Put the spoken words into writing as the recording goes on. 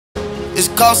It's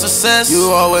called success.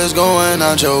 You always going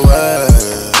out your way.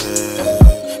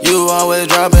 You always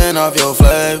dropping off your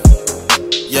flag.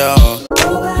 Yeah.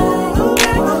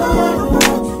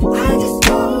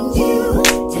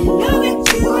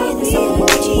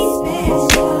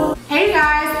 Hey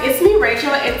guys, it's me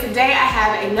Rachel, and today I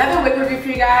have another wig review for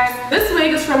you guys. This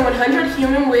wig is from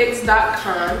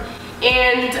 100humanwigs.com,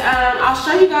 and I'll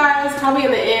show you guys probably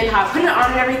in the end how I put it on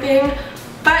and everything.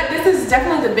 But this is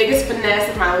definitely the biggest finesse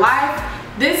of my life.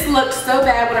 This looked so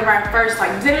bad whenever I first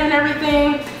did it and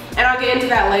everything, and I'll get into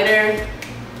that later.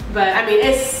 But I mean,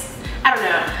 I don't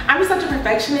know. I'm just such a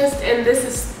perfectionist, and this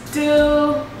is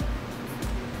still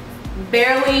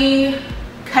barely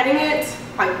cutting it,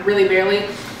 like really barely.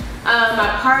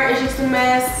 My part is just a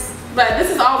mess, but this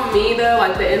is all me though,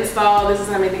 like the install. This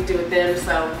doesn't have anything to do with them,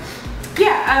 so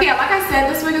yeah. Like I said,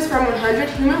 this wig is from 100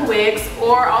 Human Wigs,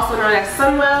 or also known as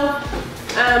Sunwell.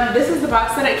 This is the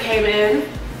box that it came in.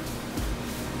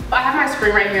 I have my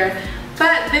screen right here.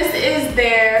 But this is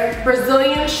their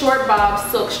Brazilian short bob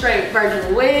silk straight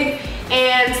virgin wig,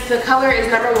 and the color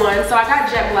is number 1. So I got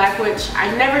jet black, which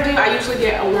I never do. I usually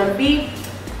get a 1B.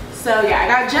 So yeah, I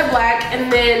got jet black,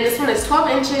 and then this one is 12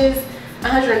 inches,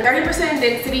 130%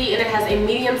 density, and it has a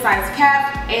medium sized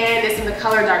cap, and it's in the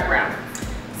color dark brown.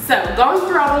 So going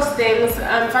through all those things,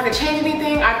 if I could change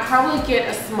anything, I'd probably get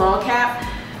a small cap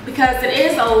because it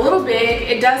is a little big.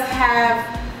 It does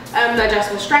have the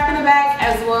adjustable strap in the back,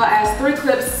 as well as 3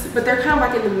 clips, but they're kind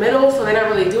of in the middle, so they don't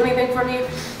really do anything for me.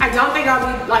 I don't think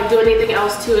I'll be doing anything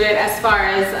else to it as far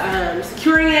as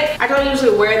securing it. I don't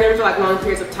usually wear them for long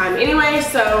periods of time anyway,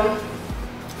 so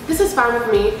this is fine with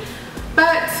me.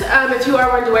 But if you are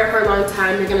wanting to wear it for a long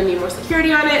time, you're gonna need more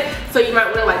security on it, so you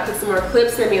might want to put some more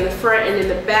clips maybe in the front and in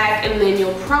the back, and then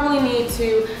you'll probably need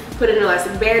to put an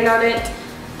elastic band on it.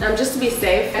 Just to be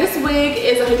safe. This wig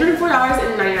is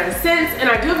 $104.99, and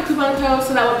I do have a coupon code,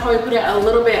 so that would probably put it a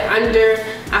little bit under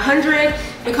 100.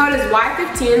 The code is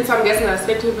Y15, so I'm guessing that's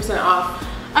 15% off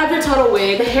of your total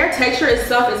wig. The hair texture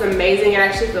itself is amazing. It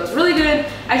actually feels really good.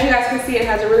 As you guys can see, it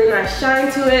has a really nice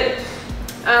shine to it.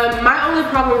 My only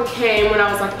problem came when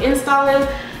I was installing.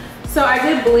 So I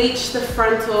did bleach the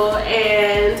frontal,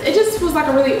 and it just was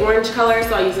a really orange color,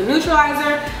 so I used a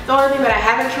neutralizer. The only thing that I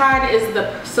haven't tried is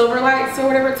the Silver Lights, or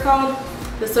whatever it's called,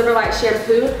 the Silver Light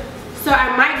shampoo. So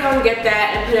I might go and get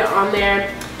that and put it on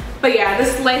there. But yeah,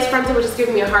 this lace frontal was just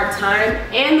giving me a hard time,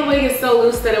 and the wig is so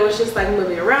loose that it was just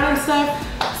moving around and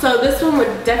stuff. So this one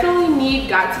would definitely need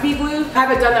got to be glued. I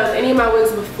haven't done that with any of my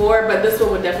wigs before, but this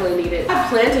one would definitely need it. I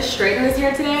planned to straighten this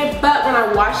hair today, but when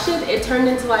I washed it, it turned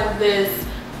into this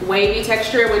wavy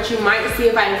texture, which you might see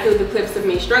if I include the clips of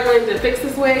me struggling to fix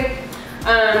this wig.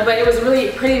 But it was really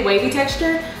pretty wavy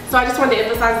texture, so I just wanted to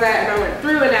emphasize that, and I went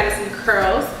through and added some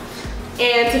curls.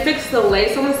 And to fix the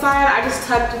lace on the side, I just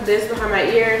tucked this behind my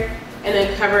ear and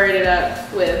then covered it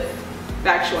up with the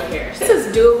actual hair. This is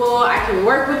doable. I can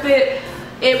work with it.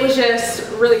 It was just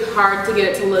really hard to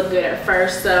get it to look good at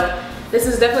first, so this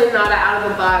is definitely not an out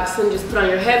of the box and just put on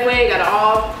your head wig at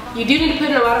all. You do need to put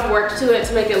in a lot of work to it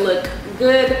to make it look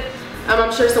good.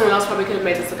 I'm sure someone else probably could have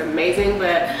made this look amazing,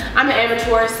 but I'm an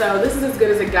amateur, so this is as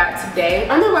good as it got today.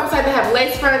 On their website, they have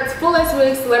lace fronts, full lace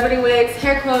wigs, celebrity wigs,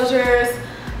 hair closures,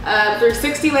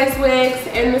 360 lace wigs,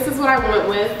 and this is what I went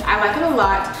with. I like it a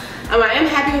lot. I am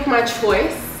happy with my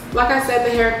choice. Like I said,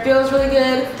 the hair feels really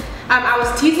good. I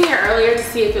was teasing it earlier to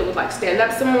see if it would stand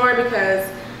up some more, because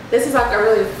this is a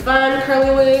really fun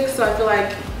curly wig, so I feel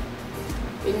like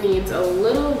it needs a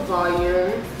little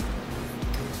volume.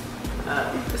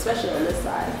 Especially on this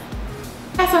side.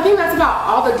 Yeah, so I think that's about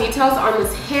all the details on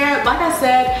this hair. Like I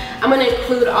said, I'm going to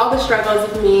include all the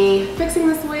struggles of me fixing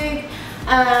this wig.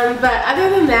 But other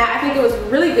than that, I think it was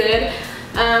really good.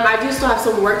 I do still have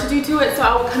some work to do to it, so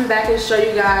I will come back and show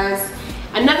you guys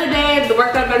another day of the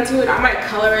work that I've done to it. I might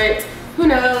color it, who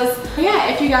knows. But yeah,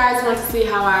 if you guys want to see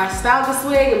how I styled this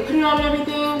wig and put it on and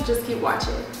everything, just keep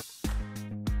watching.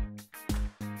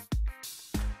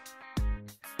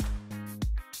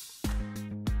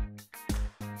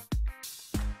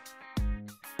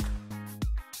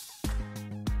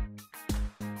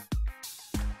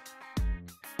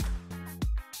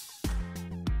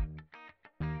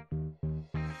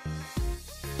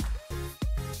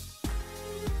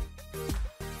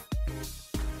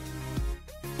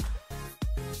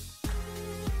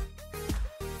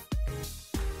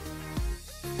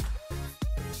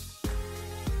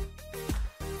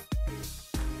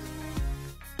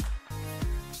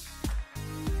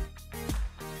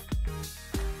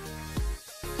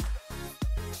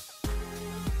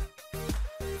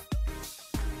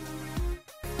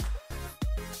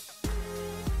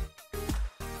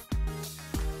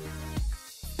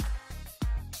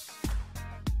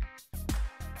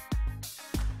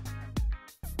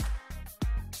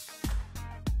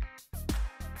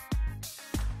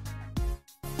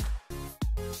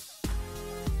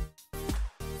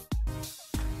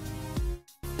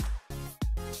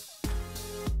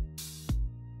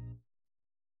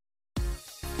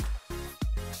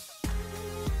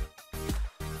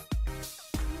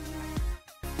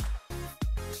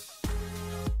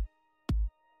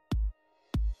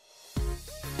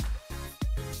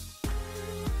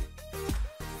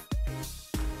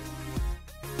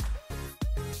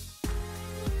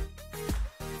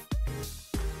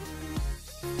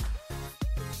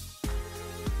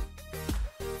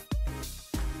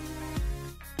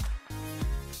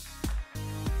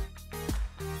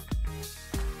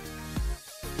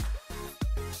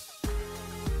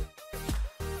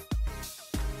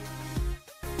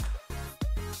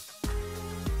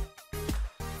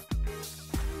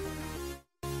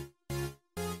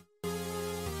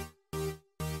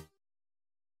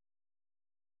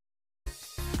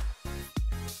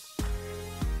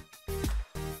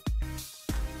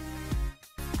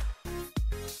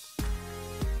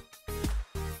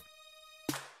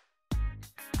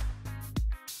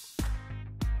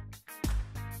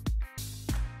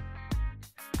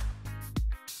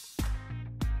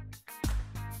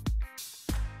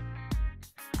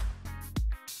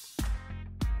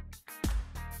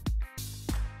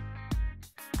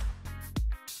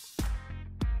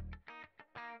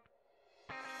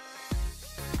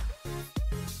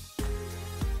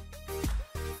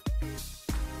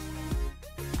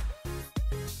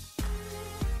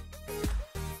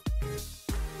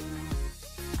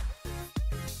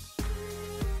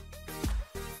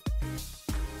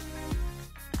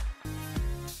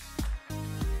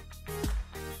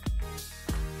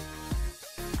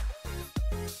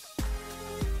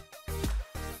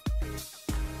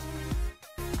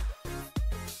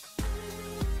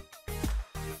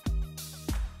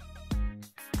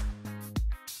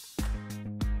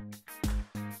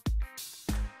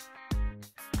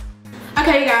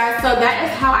 Okay, you guys, so that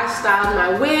is how I styled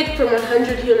my wig from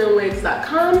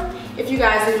 100humanwigs.com. If you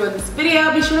guys enjoyed this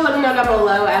video, be sure to let me know down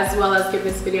below, as well as give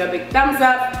this video a big thumbs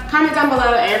up, comment down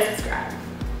below, and subscribe.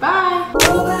 Bye!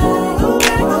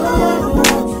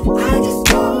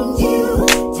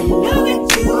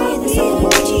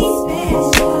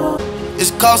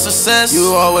 It's called success.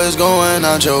 You always going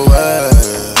out your way.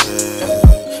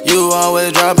 You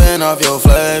always dropping off your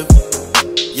flavor.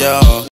 Yeah.